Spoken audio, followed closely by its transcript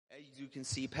you can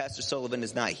see, Pastor Sullivan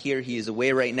is not here. He is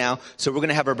away right now. So we're going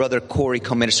to have our brother Cory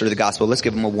come minister the gospel. Let's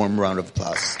give him a warm round of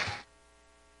applause.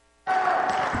 All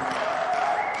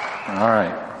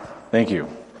right. Thank you.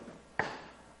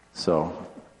 So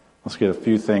let's get a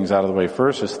few things out of the way.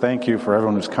 First is thank you for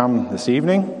everyone who's come this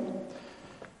evening.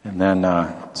 And then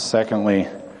secondly,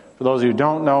 for those who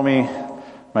don't know me,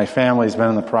 my family's been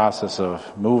in the process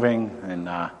of moving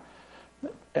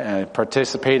and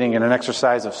participating in an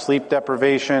exercise of sleep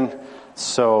deprivation.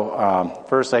 So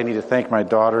first I need to thank my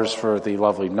daughters for the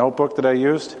lovely notebook that I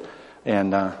used.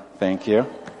 And thank you.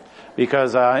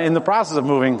 Because in the process of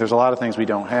moving, there's a lot of things we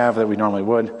don't have that we normally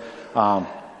would,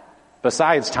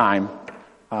 besides time.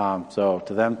 So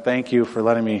to them, thank you for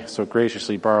letting me so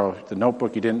graciously borrow the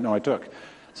notebook you didn't know I took.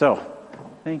 So,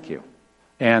 thank you.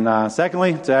 And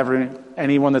secondly, to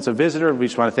anyone that's a visitor, we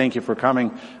just want to thank you for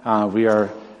coming. We are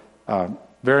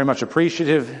very much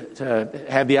appreciative to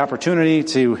have the opportunity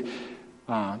to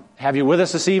have you with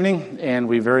us this evening, and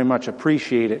we very much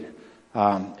appreciate it.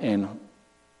 And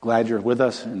glad you're with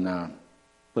us, and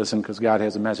listen, because God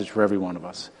has a message for every one of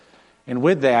us. And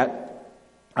with that,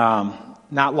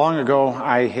 not long ago,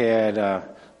 I had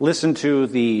listened to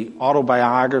the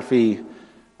autobiography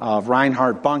of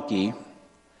Reinhard Bonnke,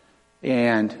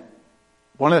 and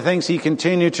one of the things he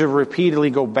continued to repeatedly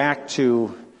go back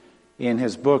to in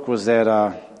his book was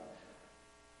that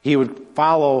he would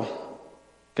follow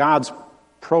God's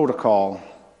protocol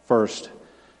first.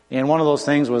 And one of those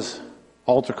things was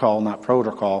altar call, not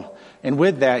protocol. And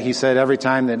with that, he said every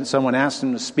time that someone asked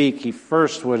him to speak, he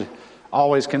first would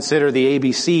always consider the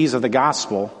ABCs of the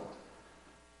gospel.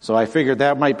 So I figured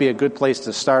that might be a good place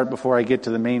to start before I get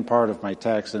to the main part of my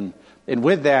text. And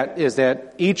with that is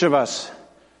that each of us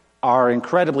are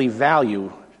incredibly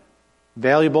valuable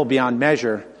beyond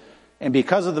measure. And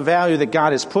because of the value that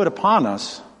God has put upon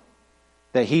us,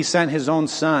 that He sent His own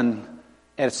Son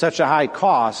at such a high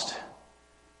cost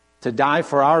to die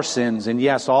for our sins. And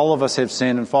yes, all of us have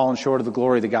sinned and fallen short of the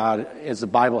glory of God, as the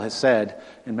Bible has said,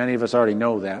 and many of us already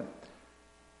know that.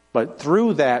 But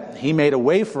through that, He made a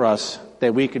way for us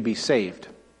that we could be saved.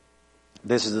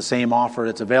 This is the same offer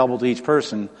that's available to each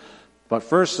person. But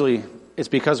firstly, it's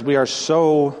because we are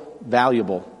so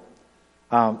valuable.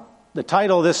 The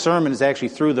title of this sermon is actually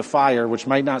Through the Fire, which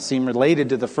might not seem related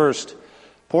to the first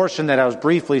portion that I was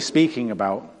briefly speaking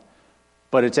about.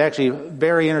 But it's actually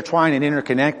very intertwined and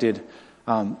interconnected.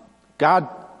 God,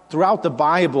 throughout the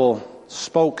Bible,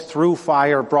 spoke through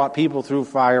fire, brought people through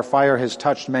fire. Fire has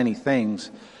touched many things.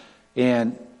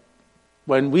 And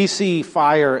when we see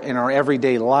fire in our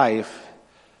everyday life,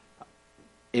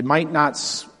 it might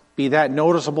not be that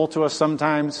noticeable to us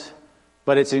sometimes,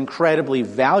 but it's incredibly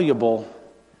valuable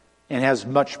and has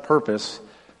much purpose.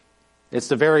 It's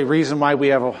the very reason why we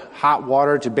have hot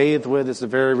water to bathe with. It's the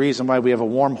very reason why we have a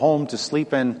warm home to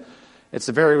sleep in. It's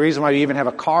the very reason why we even have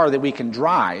a car that we can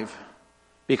drive.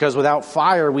 Because without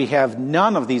fire, we have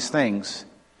none of these things.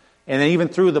 And then even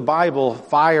through the Bible,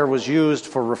 fire was used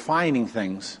for refining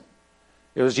things.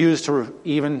 It was used to,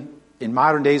 even in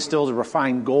modern days still, to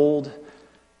refine gold.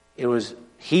 It was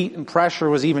heat and pressure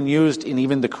was even used in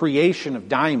even the creation of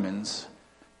diamonds,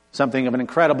 something of an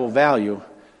incredible value.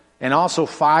 And also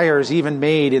fire is even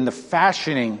made in the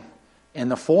fashioning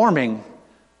and the forming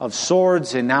of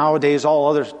swords and nowadays all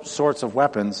other sorts of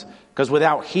weapons. Because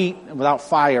without heat and without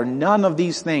fire, none of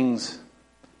these things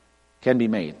can be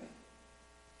made.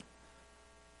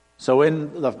 So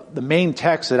in the main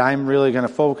text that I'm really going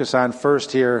to focus on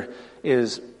first here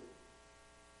is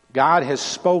God has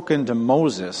spoken to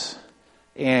Moses,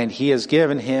 and He has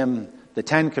given him the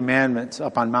 10 Commandments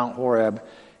up on Mount Horeb,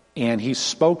 and He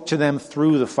spoke to them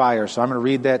through the fire. So I'm going to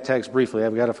read that text briefly.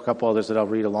 I've got a couple others that I'll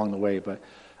read along the way, but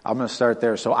I'm going to start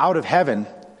there. So out of heaven,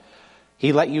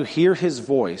 He let you hear His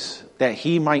voice, that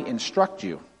He might instruct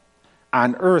you.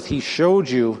 On earth, He showed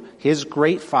you His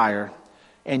great fire,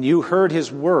 and you heard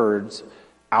His words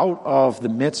out of the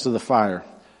midst of the fire.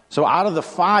 So out of the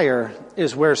fire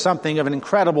is where something of an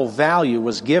incredible value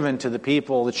was given to the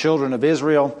people, the children of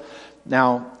Israel.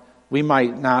 Now, we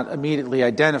might not immediately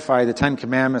identify the 10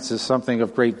 Commandments as something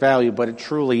of great value, but it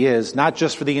truly is, not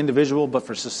just for the individual, but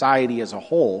for society as a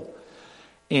whole.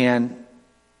 And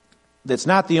that's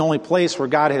not the only place where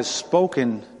God has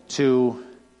spoken to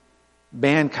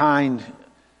mankind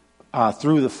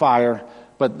through the fire,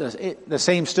 but the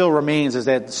same still remains, is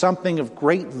that something of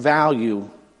great value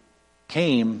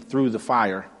came through the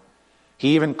fire.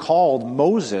 He even called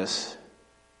Moses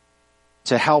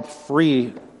to help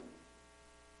free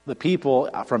the people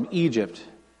from Egypt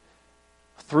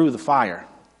through the fire.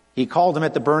 He called him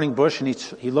at the burning bush, and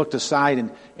he looked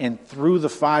aside, and through the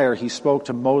fire he spoke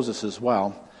to Moses as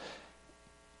well.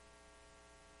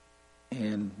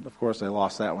 of course I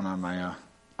lost that one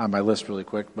on my list really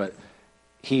quick, but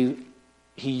he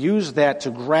used that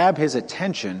to grab his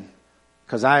attention,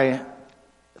 because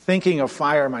thinking of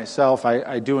fire myself,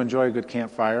 I do enjoy a good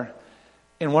campfire.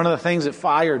 And one of the things that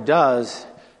fire does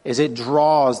is it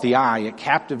draws the eye, it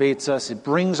captivates us, it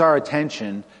brings our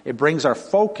attention, it brings our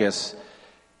focus,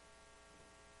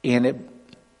 and it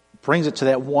brings it to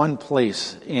that one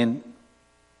place. In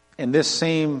this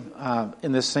same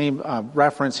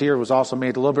reference here was also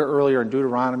made a little bit earlier in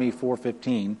Deuteronomy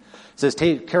 4:15. It says,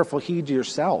 "Take careful heed to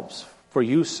yourselves, for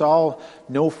you saw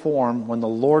no form when the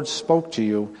Lord spoke to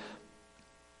you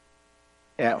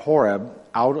at Horeb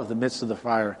out of the midst of the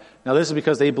fire." Now this is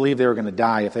because they believed they were going to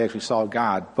die if they actually saw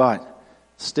God, but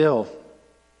still,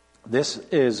 this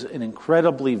is an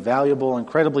incredibly valuable,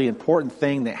 incredibly important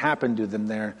thing that happened to them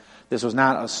there. This was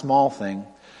not a small thing.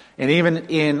 And even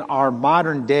in our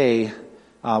modern day,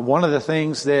 one of the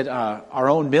things that our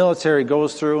own military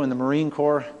goes through in the Marine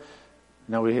Corps,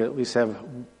 we at least have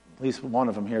at least one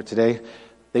of them here today,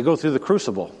 they go through the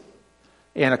crucible.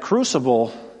 And a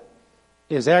crucible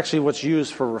is actually what's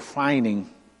used for refining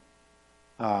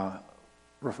things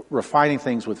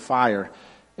with fire,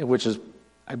 which is,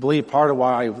 I believe, part of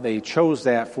why they chose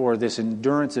that for this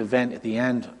endurance event at the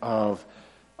end of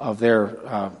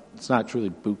their, it's not truly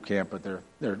boot camp, but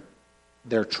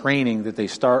their training that they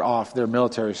start off their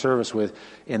military service with.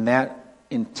 And that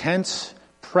intense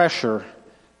pressure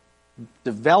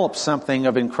develops something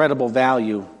of incredible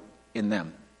value in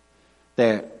them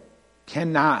that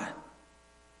cannot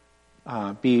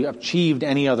be achieved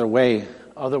any other way.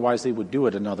 Otherwise, they would do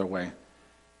it another way.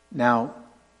 Now,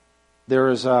 there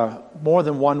is more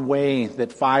than one way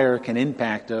that fire can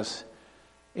impact us,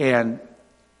 and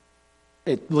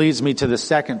it leads me to the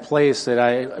second place that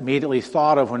I immediately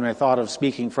thought of when I thought of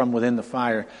speaking from within the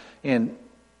fire. And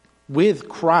with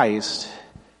Christ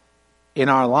in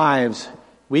our lives,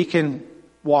 we can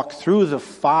walk through the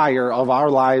fire of our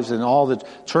lives and all the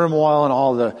turmoil and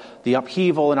all the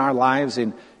upheaval in our lives,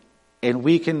 and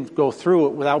we can go through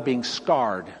it without being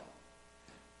scarred.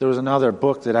 There was another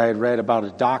book that I had read about a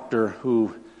doctor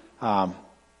who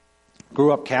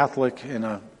grew up Catholic in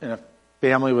a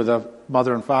family with a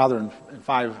mother and father and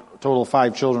total of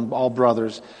five children, all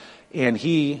brothers, and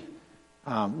he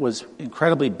was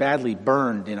incredibly badly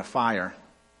burned in a fire,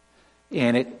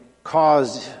 and it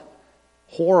caused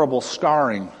horrible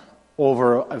scarring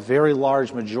over a very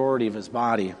large majority of his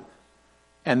body.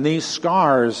 And these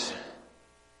scars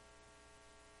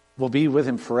will be with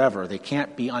him forever. They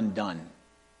can't be undone.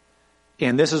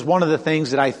 And this is one of the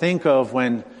things that I think of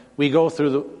when we go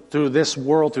through this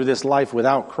world, through this life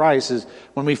without Christ, is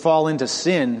when we fall into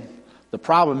sin. The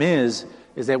problem is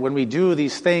that when we do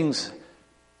these things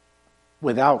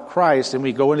without Christ and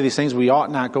we go into these things we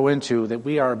ought not go into, that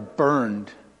we are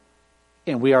burned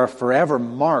and we are forever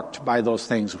marked by those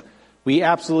things. We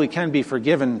absolutely can be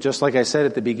forgiven, just like I said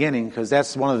at the beginning, because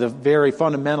that's one of the very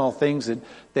fundamental things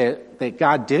that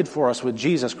God did for us with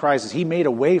Jesus Christ, is He made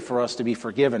a way for us to be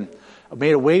forgiven,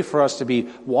 made a way for us to be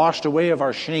washed away of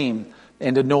our shame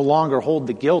and to no longer hold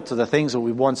the guilt of the things that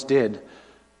we once did.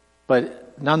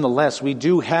 But nonetheless, we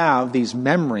do have these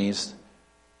memories,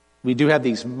 we do have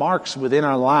these marks within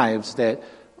our lives that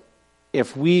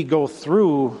if we go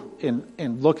through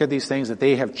and look at these things, that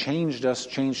they have changed us,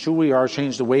 changed who we are,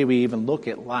 changed the way we even look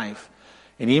at life.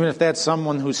 And even if that's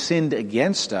someone who sinned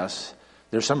against us,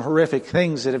 there's some horrific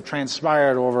things that have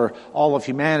transpired over all of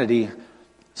humanity,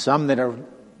 some that are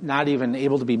not even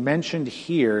able to be mentioned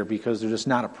here because they're just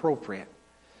not appropriate,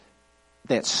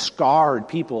 that scarred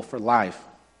people for life.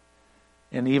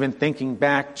 And even thinking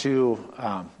back to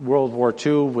World War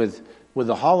II with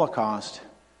the Holocaust,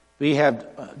 we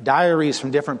have diaries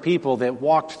from different people that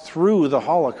walked through the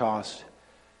Holocaust.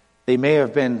 They may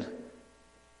have been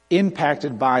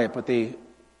impacted by it, but they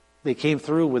came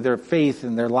through with their faith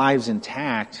and their lives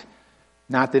intact.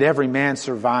 Not that every man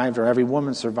survived or every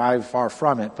woman survived, far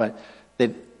from it, but that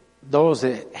those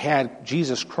that had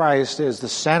Jesus Christ as the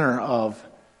center of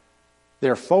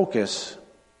their focus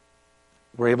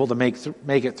were able to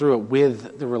make it through it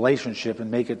with the relationship and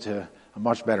make it to a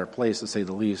much better place, to say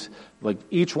the least. Like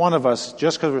each one of us,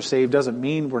 just because we're saved doesn't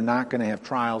mean we're not going to have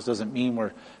trials, doesn't mean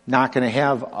we're not going to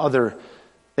have other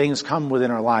things come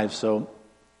within our lives. So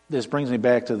this brings me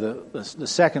back to the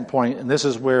second point, and this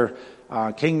is where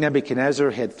King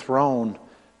Nebuchadnezzar had thrown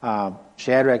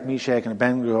Shadrach, Meshach, and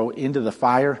Abednego into the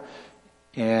fire.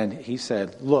 And he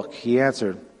said, "Look," he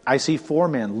answered, "I see 4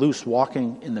 men loose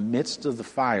walking in the midst of the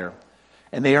fire,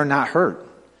 and they are not hurt.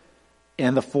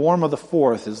 And the form of the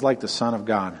 4th is like the Son of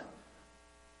God."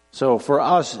 So for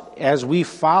us, as we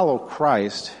follow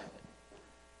Christ,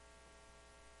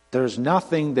 there's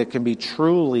nothing that can be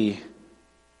truly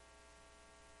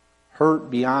hurt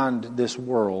beyond this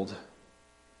world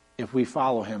if we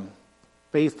follow him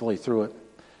faithfully through it.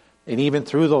 And even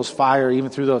through those fire, even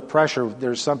through the pressure,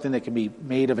 there's something that can be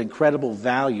made of incredible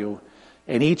value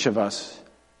in each of us,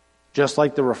 just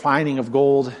like the refining of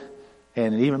gold.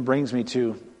 And it even brings me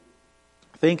to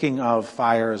thinking of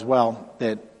fire as well,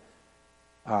 that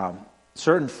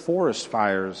certain forest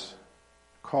fires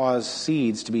cause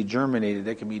seeds to be germinated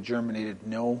that can be germinated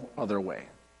no other way.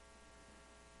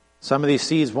 Some of these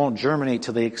seeds won't germinate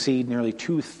till they exceed nearly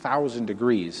 2,000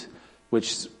 degrees,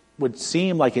 which would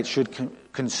seem like it should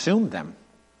consume them,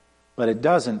 but it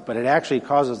doesn't. But it actually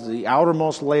causes the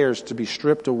outermost layers to be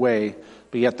stripped away,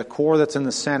 but yet the core that's in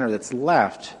the center that's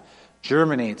left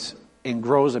germinates and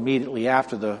grows immediately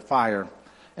after the fire.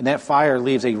 And that fire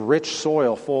leaves a rich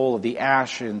soil full of the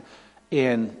ash and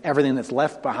everything that's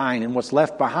left behind. And what's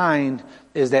left behind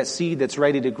is that seed that's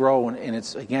ready to grow, and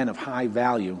it's, again, of high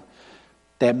value,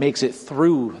 that makes it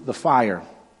through the fire.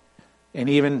 And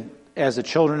even as the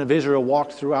children of Israel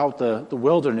walked throughout the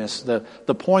wilderness,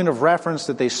 the point of reference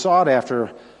that they sought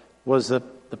after was the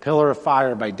pillar of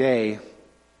fire by night,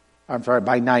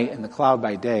 and the cloud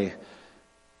by day.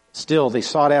 Still, they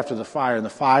sought after the fire, and the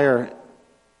fire,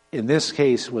 in this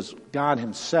case, was God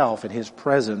himself and his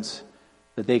presence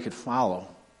that they could follow.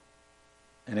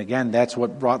 And again, that's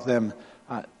what brought them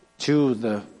to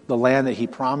the land that he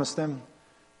promised them,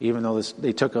 even though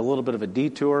they took a little bit of a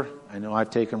detour. I know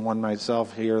I've taken one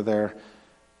myself here or there,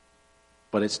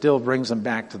 but it still brings them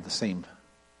back to the same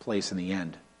place in the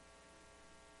end.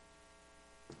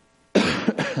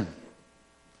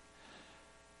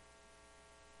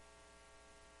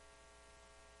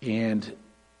 And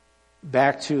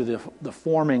back to the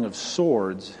forming of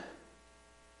swords,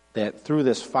 that through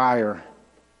this fire,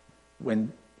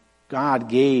 when God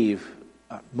gave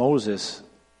Moses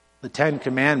the 10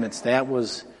 Commandments, that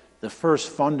was the first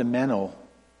fundamental,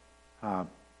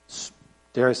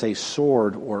 dare I say,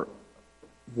 sword or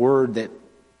word that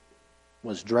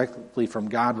was directly from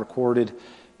God, recorded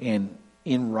and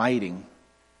in writing.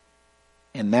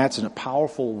 And that's a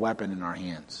powerful weapon in our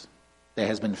hands that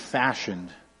has been fashioned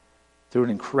through an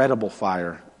incredible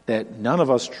fire that none of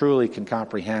us truly can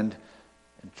comprehend.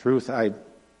 In truth, I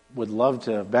would love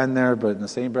to have been there, but in the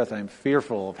same breath, I'm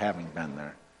fearful of having been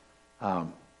there.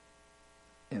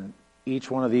 And each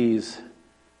one of these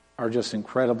are just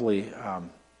incredibly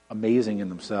amazing in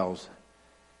themselves.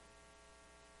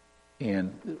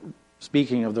 And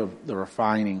speaking of the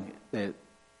refining,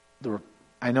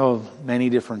 I know many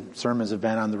different sermons have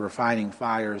been on the refining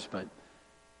fires, but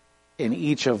in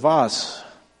each of us,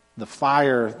 the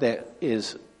fire that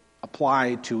is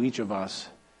applied to each of us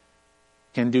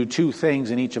can do two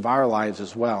things in each of our lives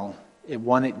as well.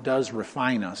 One, it does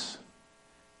refine us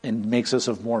and makes us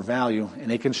of more value,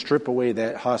 and it can strip away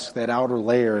that husk, that outer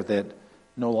layer that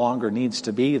no longer needs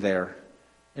to be there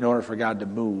in order for God to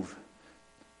move.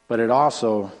 But it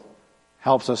also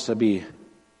helps us to be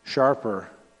sharper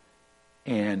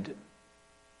and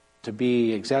to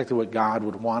be exactly what God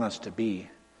would want us to be.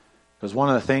 Because one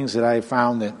of the things that I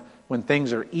found that when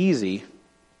things are easy,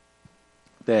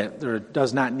 that there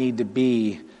does not need to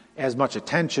be as much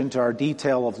attention to our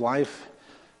detail of life.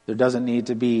 There doesn't need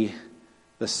to be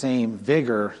the same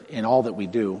vigor in all that we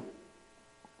do.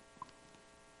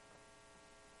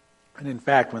 And in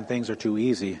fact, when things are too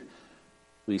easy,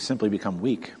 we simply become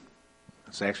weak.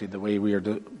 It's actually the way we are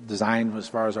designed as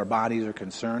far as our bodies are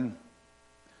concerned.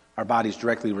 Our bodies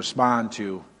directly respond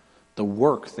to the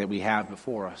work that we have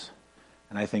before us.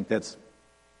 And I think that's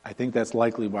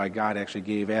likely why God actually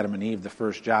gave Adam and Eve the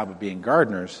first job of being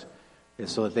gardeners,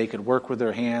 is so that they could work with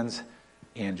their hands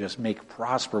and just make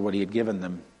prosper what he had given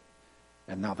them.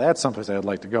 And now that's someplace I would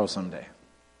like to go someday.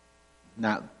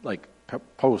 Not like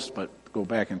post, but go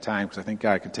back in time, because I think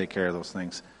God can take care of those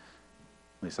things.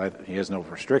 At least he has no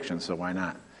restrictions, so why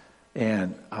not?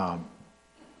 And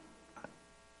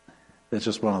it's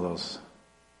just one of those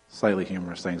slightly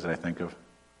humorous things that I think of.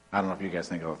 I don't know if you guys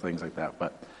think of things like that,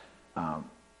 but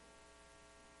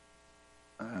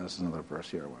there's another verse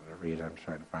here I wanted to read. I'm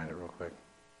trying to find it real quick.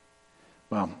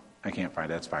 Well, I can't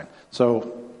find it. That's fine.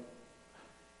 So,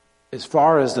 as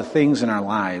far as the things in our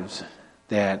lives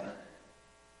that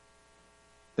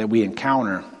we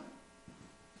encounter,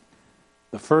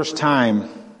 the first time,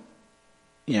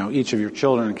 each of your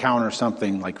children encounter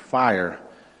something like fire,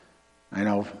 I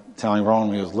know telling Rowan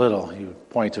when he was little, he would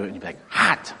point to it and he'd be like,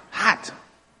 hot, hot.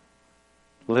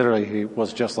 Literally, he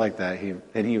was just like that. He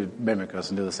would mimic us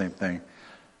and do the same thing.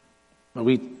 But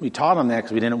we taught him that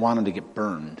because we didn't want him to get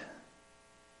burned.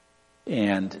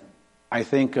 And I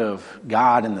think of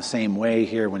God in the same way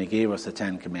here when he gave us the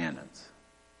 10 Commandments.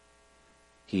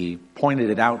 He pointed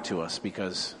it out to us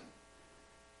because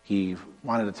he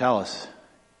wanted to tell us,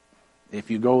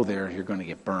 if you go there, you're going to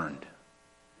get burned.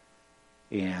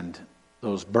 And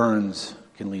those burns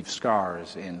can leave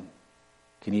scars and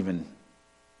can even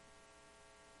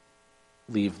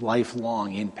leave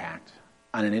lifelong impact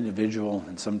on an individual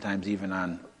and sometimes even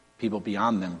on people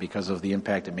beyond them because of the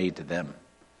impact it made to them.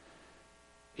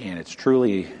 And it's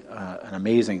truly an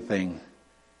amazing thing.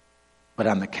 But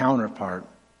on the counterpart,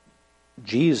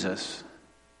 Jesus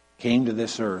came to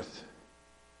this earth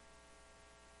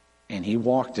and he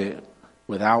walked it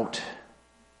without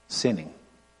sinning.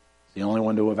 He's the only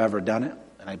one to have ever done it,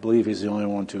 and I believe he's the only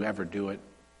one to ever do it,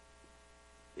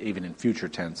 even in future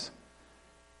tense,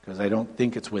 because I don't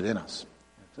think it's within us,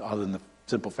 other than the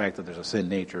simple fact that there's a sin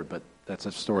nature, but that's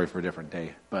a story for a different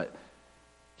day. But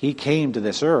he came to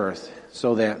this earth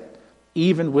so that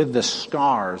even with the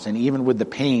scars and even with the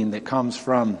pain that comes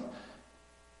from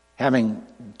having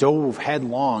dove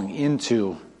headlong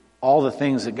into all the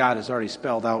things that God has already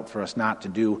spelled out for us not to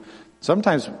do,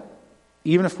 sometimes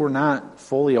even if we're not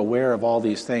fully aware of all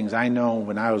these things, I know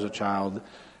when I was a child,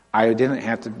 I didn't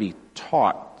have to be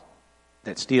taught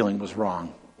that stealing was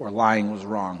wrong or lying was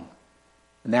wrong.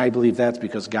 And I believe that's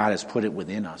because God has put it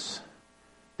within us,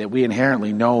 that we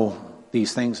inherently know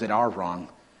these things that are wrong,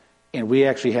 and we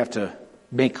actually have to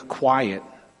make quiet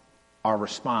our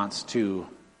response to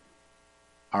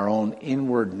our own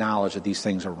inward knowledge that these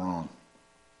things are wrong.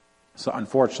 So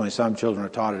unfortunately, some children are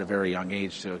taught at a very young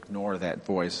age to ignore that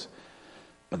voice.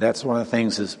 But that's one of the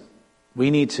things is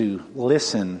we need to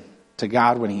listen to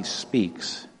God when he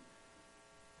speaks.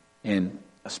 And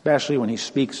especially when he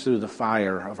speaks through the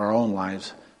fire of our own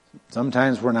lives.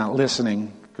 Sometimes we're not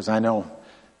listening, because I know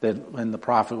that when the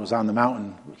prophet was on the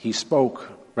mountain, he spoke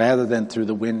rather than through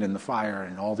the wind and the fire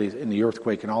and all these, in the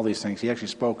earthquake and all these things. He actually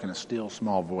spoke in a still,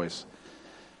 small voice.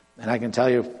 And I can tell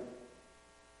you,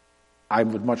 I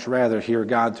would much rather hear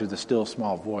God through the still,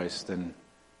 small voice than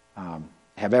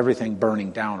have everything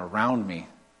burning down around me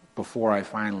before I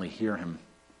finally hear him.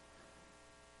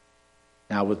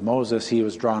 Now, with Moses, he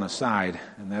was drawn aside,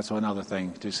 and that's another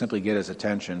thing, to simply get his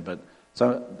attention.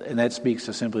 And that speaks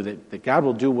to simply that God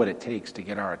will do what it takes to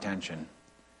get our attention.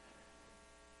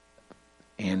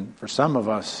 And for some of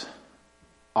us,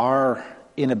 our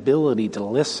inability to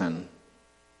listen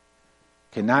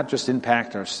can not just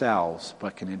impact ourselves,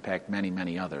 but can impact many,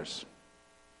 many others.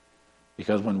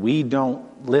 Because when we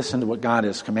don't listen to what God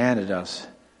has commanded us,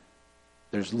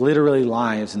 there's literally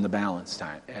lives in the balance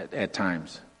at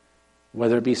times.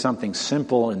 Whether it be something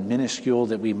simple and minuscule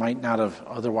that we might not have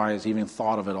otherwise even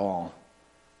thought of at all.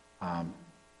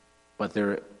 But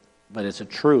it's a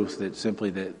truth that simply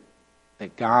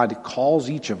that God calls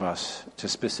each of us to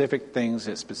specific things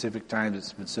at specific times at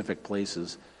specific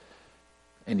places.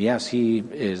 And yes, he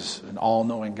is an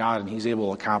all-knowing God, and he's able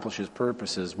to accomplish his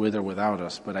purposes with or without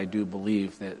us. But I do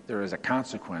believe that there is a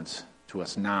consequence to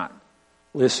us not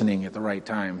listening at the right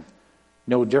time.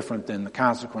 No different than the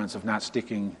consequence of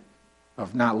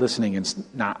not listening and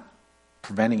not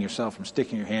preventing yourself from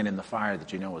sticking your hand in the fire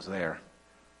that you know is there.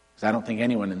 Because I don't think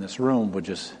anyone in this room would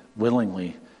just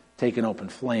willingly take an open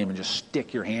flame and just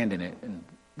stick your hand in it and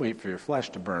wait for your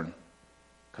flesh to burn,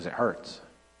 because it hurts.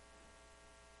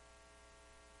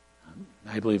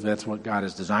 I believe that's what God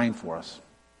has designed for us.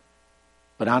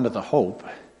 But onto the hope,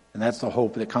 and that's the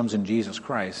hope that comes in Jesus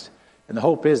Christ. And the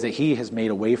hope is that he has made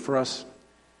a way for us.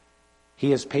 He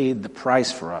has paid the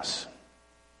price for us.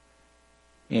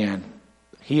 And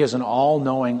he is an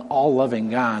all-knowing, all-loving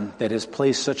God that has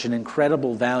placed such an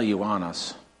incredible value on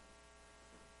us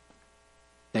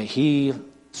that he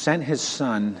sent his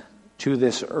Son to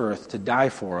this earth to die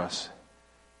for us,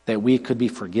 that we could be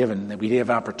forgiven, that we'd have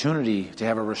opportunity to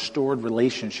have a restored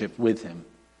relationship with him.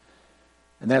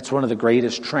 And that's one of the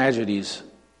greatest tragedies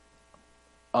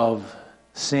of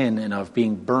sin and of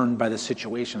being burned by the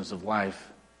situations of life,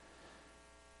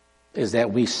 is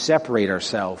that we separate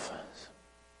ourselves.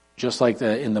 Just like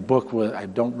in the book, I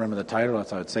don't remember the title,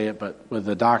 that's how I'd say it, but with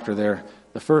the doctor there,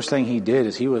 the first thing he did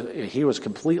is he was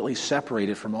completely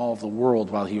separated from all of the world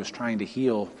while he was trying to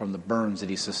heal from the burns that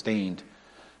he sustained.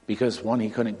 Because one, he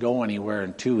couldn't go anywhere,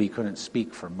 and two, he couldn't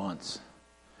speak for months.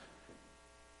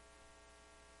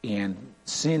 And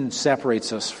sin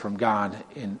separates us from God,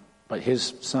 but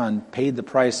his Son paid the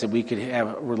price that we could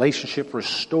have a relationship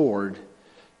restored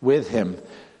with him,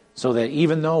 so that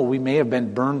even though we may have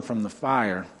been burned from the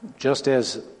fire, just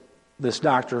as this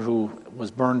doctor who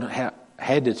was burned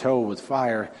head to toe with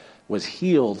fire was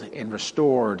healed and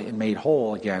restored and made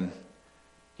whole again,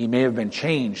 he may have been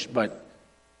changed, but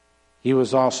he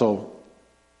was also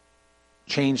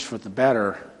changed for the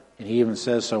better. And he even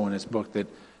says so in his book that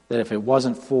if it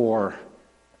wasn't for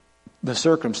the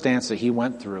circumstance that he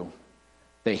went through,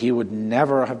 that he would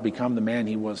never have become the man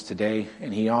he was today,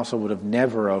 and he also would have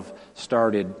never have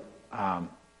started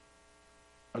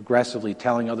aggressively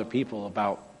telling other people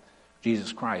about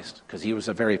Jesus Christ, because he was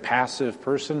a very passive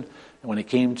person, and when it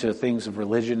came to things of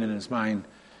religion in his mind,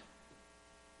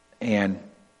 and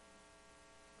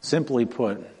simply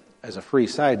put, as a free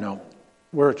side note,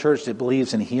 we're a church that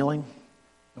believes in healing.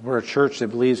 We're a church that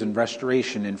believes in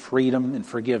restoration and freedom and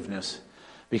forgiveness,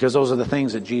 because those are the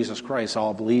things that Jesus Christ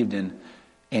all believed in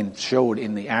and showed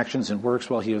in the actions and works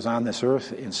while he was on this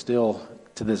earth. And still,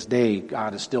 to this day,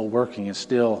 God is still working and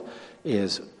still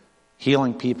is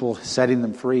healing people, setting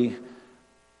them free.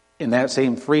 And that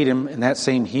same freedom and that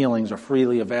same healings are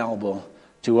freely available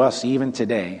to us even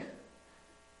today.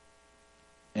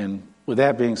 And with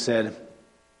that being said,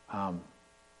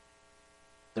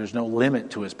 there's no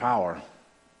limit to his power.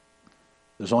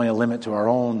 There's only a limit to our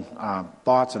own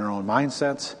thoughts and our own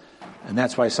mindsets. And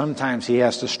that's why sometimes he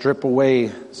has to strip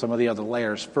away some of the other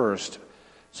layers first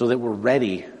so that we're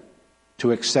ready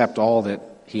to accept all that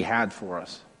he had for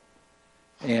us.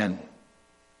 And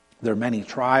there are many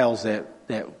trials that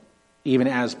even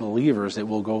as believers that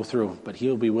we'll go through, but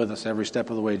he'll be with us every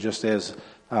step of the way, just as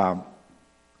in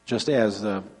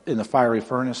the fiery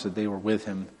furnace that they were with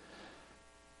him.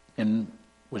 And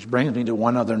which brings me to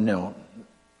one other note.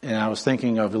 And I was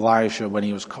thinking of Elisha when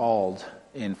he was called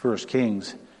in 1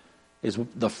 Kings. Is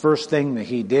the first thing that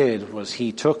he did was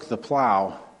he took the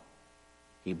plow,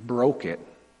 he broke it,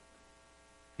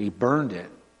 he burned it,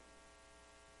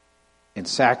 and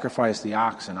sacrificed the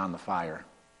oxen on the fire.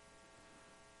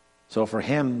 So for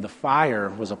him, the fire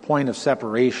was a point of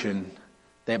separation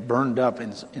that burned up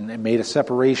and it made a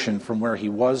separation from where he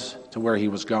was to where he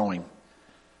was going.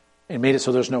 It made it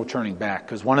so there's no turning back.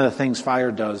 Because one of the things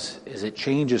fire does is it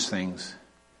changes things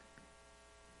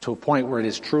to a point where it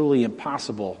is truly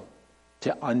impossible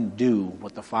to undo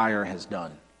what the fire has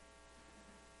done.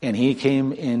 And he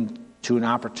came into an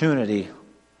opportunity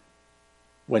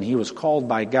when he was called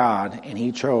by God and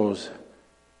he chose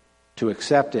to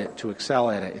accept it, to excel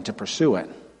at it, and to pursue it.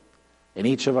 And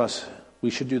each of us,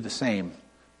 we should do the same,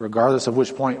 regardless of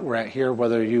which point we're at here,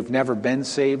 whether you've never been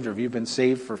saved or if you've been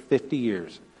saved for 50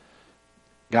 years.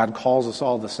 God calls us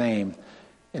all the same,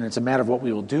 and it's a matter of what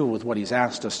we will do with what he's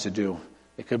asked us to do.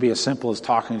 It could be as simple as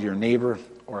talking to your neighbor,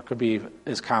 or it could be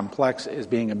as complex as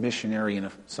being a missionary in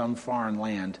some foreign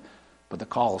land, but the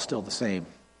call is still the same.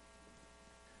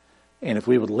 And if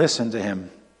we would listen to him,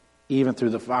 even through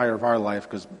the fire of our life,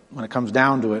 because when it comes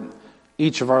down to it,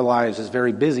 each of our lives is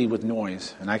very busy with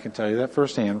noise. And I can tell you that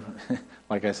firsthand,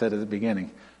 like I said at the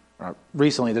beginning.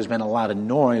 Recently there's been a lot of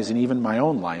noise in even my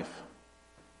own life,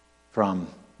 from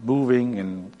moving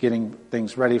and getting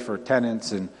things ready for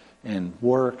tenants and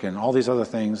work and all these other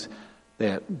things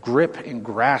that grip and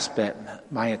grasp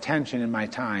at my attention and my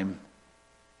time.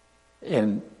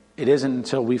 And it isn't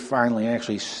until we finally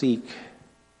actually seek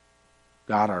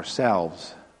God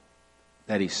ourselves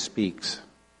that he speaks.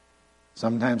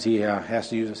 Sometimes he has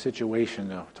to use a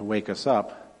situation to wake us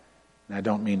up, and I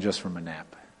don't mean just from a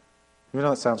nap. Even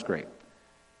though that sounds great.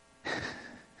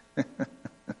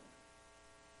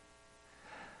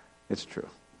 It's true.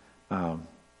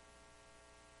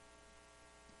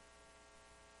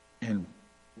 And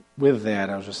with that,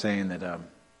 I was just saying that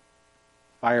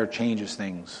fire changes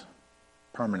things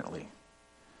permanently.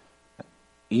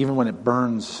 Even when it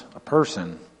burns a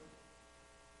person,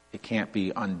 it can't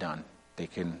be undone. They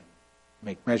can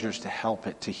make measures to help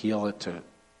it, to heal it,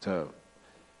 to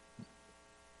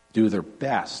do their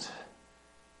best.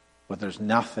 But there's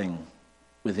nothing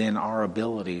within our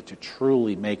ability to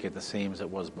truly make it the same as it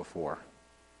was before.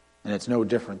 And it's no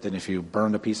different than if you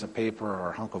burned a piece of paper or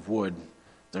a hunk of wood.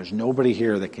 There's nobody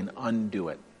here that can undo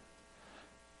it.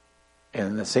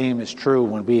 And the same is true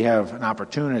when we have an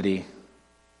opportunity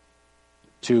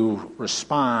to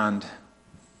respond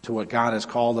to what God has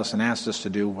called us and asked us to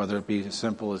do, whether it be as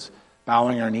simple as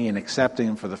bowing our knee and accepting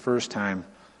him for the first time,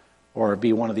 or it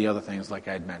be one of the other things like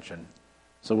I'd mentioned.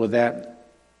 So with that,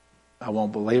 I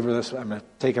won't belabor this. I'm going to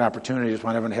take an opportunity. I just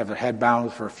want everyone to have their head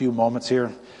bowed for a few moments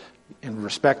here in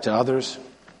respect to others.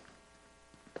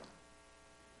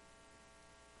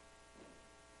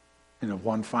 And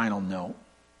one final note.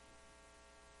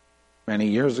 Many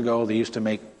years ago, they used to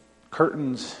make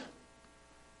curtains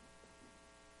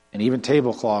and even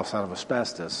tablecloths out of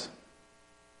asbestos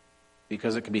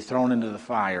because it could be thrown into the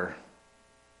fire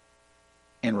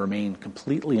and remain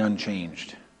completely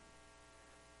unchanged.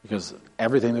 Because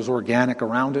everything that was organic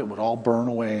around it would all burn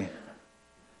away.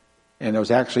 And there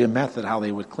was actually a method how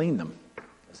they would clean them.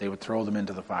 as they would throw them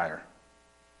into the fire.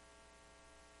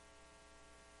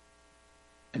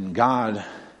 And God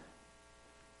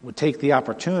would take the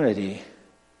opportunity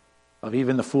of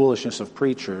even the foolishness of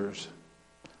preachers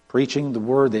preaching the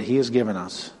word that he has given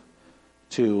us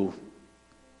to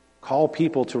call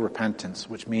people to repentance,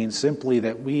 which means simply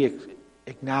that we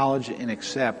acknowledge and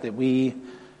accept that we're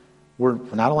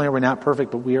not only are we not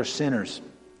perfect, but we are sinners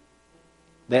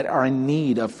that are in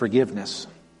need of forgiveness.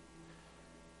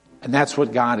 And that's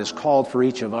what God has called for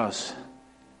each of us.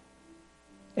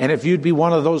 And if you'd be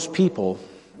one of those people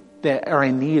that are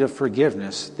in need of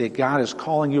forgiveness, that God is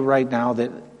calling you right now,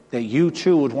 that you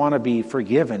too would want to be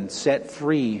forgiven, set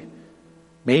free,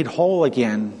 made whole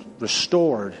again,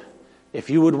 restored. If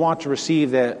you would want to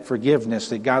receive that forgiveness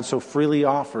that God so freely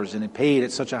offers and it paid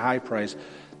at such a high price,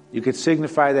 you could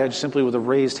signify that simply with a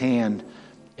raised hand,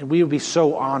 and we would be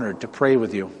so honored to pray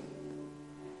with you.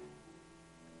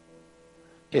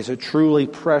 It's a truly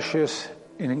precious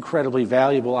and incredibly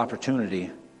valuable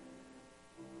opportunity.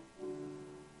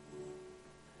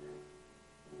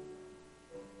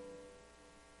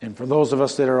 And for those of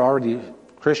us that are already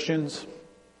Christians,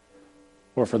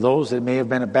 or for those that may have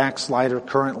been a backslider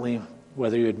currently,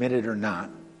 whether you admit it or not,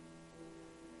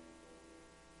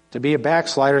 to be a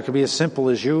backslider could be as simple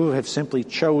as you have simply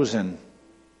chosen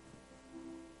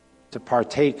to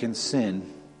partake in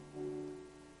sin,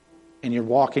 and you're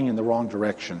walking in the wrong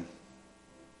direction.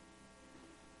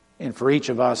 And for each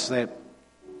of us,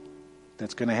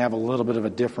 that's going to have a little bit of a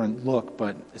different look,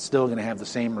 but it's still going to have the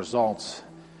same results.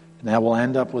 And that will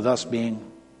end up with us being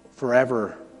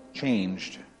forever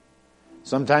changed.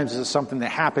 Sometimes it's something that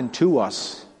happened to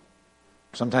us.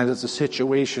 Sometimes it's a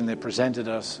situation that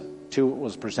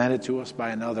was presented to us by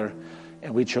another,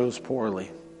 and we chose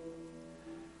poorly.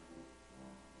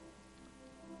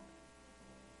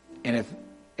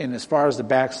 And as far as the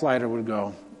backslider would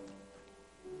go,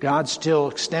 God still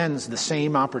extends the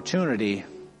same opportunity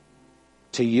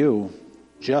to you,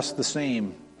 just the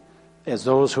same as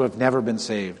those who have never been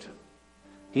saved.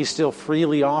 He still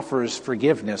freely offers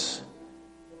forgiveness,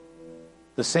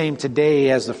 the same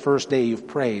today as the first day you've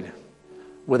prayed.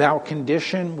 Without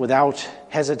condition, without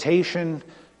hesitation,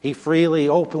 he freely,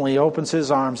 openly opens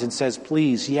his arms and says,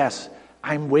 please, yes,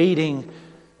 I'm waiting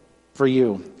for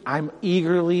you. I'm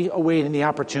eagerly awaiting the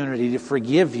opportunity to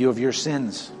forgive you of your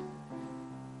sins,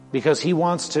 because he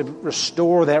wants to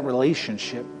restore that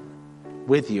relationship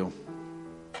with you.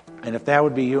 And if that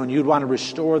would be you, and you'd want to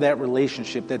restore that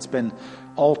relationship that's been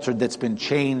altered, that's been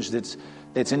changed,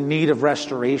 that's in need of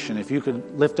restoration, if you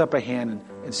could lift up a hand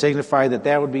and signify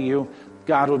that would be you,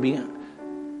 God would be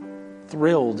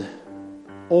thrilled,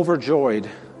 overjoyed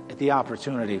at the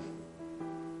opportunity.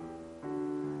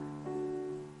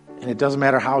 And it doesn't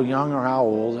matter how young or how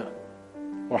old,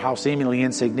 or how seemingly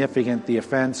insignificant the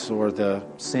offense or the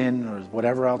sin or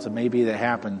whatever else it may be that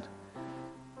happened.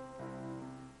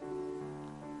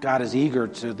 God is eager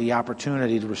to the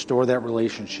opportunity to restore that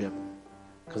relationship,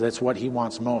 because that's what he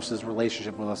wants most, is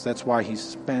relationship with us. That's why he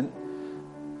spent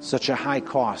such a high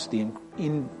cost, the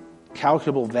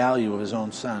incalculable value of his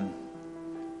own son,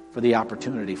 for the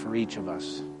opportunity for each of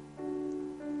us.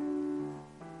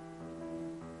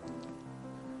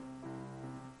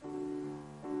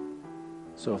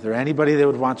 So if there's anybody that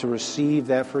would want to receive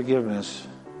that forgiveness,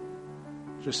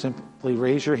 just simply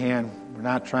raise your hand. We're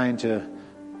not trying to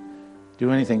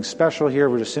do anything special here.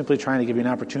 We're just simply trying to give you an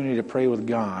opportunity to pray with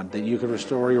God, that you could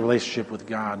restore your relationship with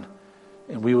God,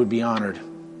 and we would be honored.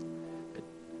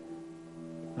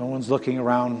 No one's looking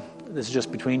around. This is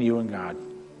just between you and God.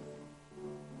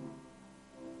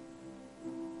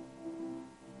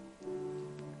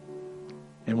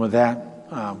 And with that,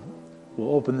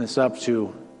 we'll open this up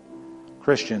to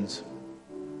Christians.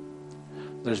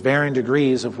 There's varying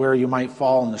degrees of where you might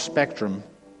fall in the spectrum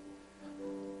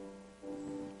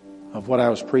of what I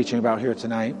was preaching about here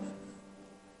tonight.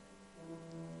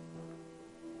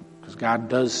 Because God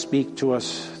does speak to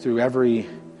us through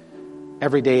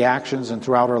everyday actions and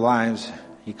throughout our lives.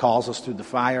 He calls us through the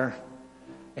fire,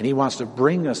 and he wants to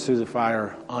bring us through the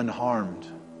fire unharmed,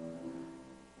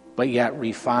 but yet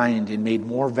refined and made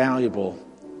more valuable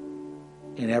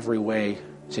in every way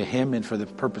to him and for the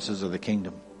purposes of the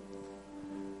kingdom.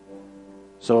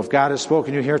 So if God has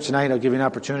spoken to you here tonight, I'll give you an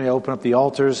opportunity to open up the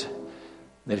altars.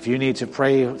 That if you need to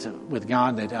pray with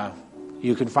God, that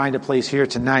you can find a place here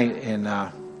tonight,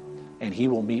 and he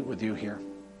will meet with you here.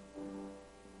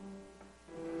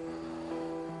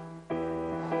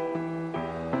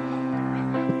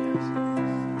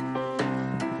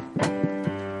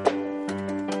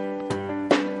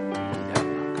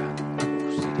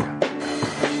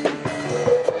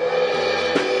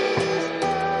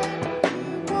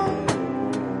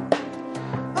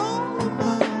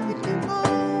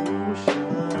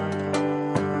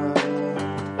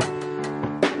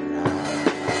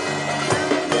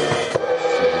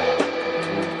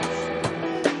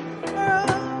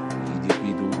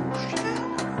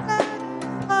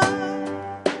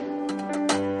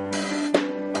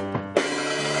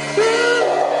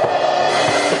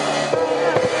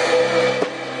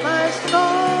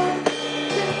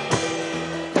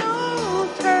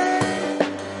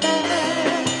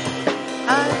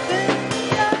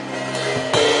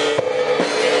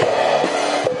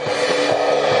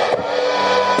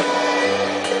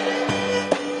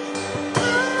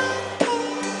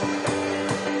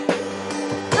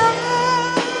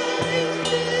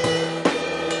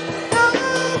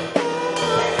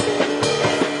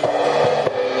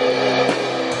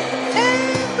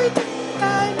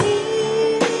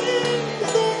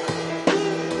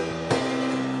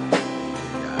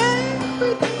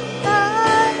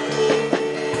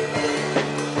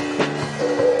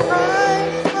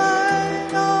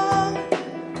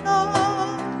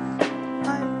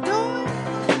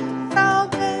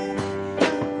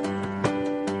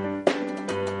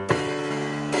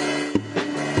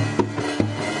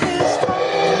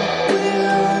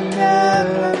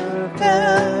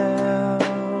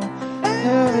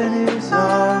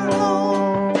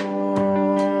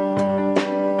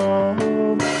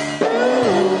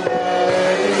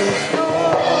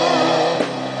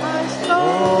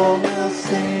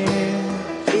 sing,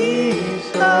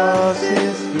 Jesus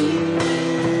is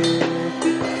here.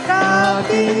 God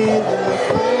be the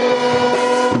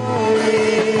glory.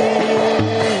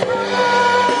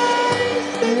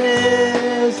 Christ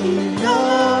is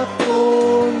enough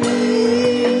for me.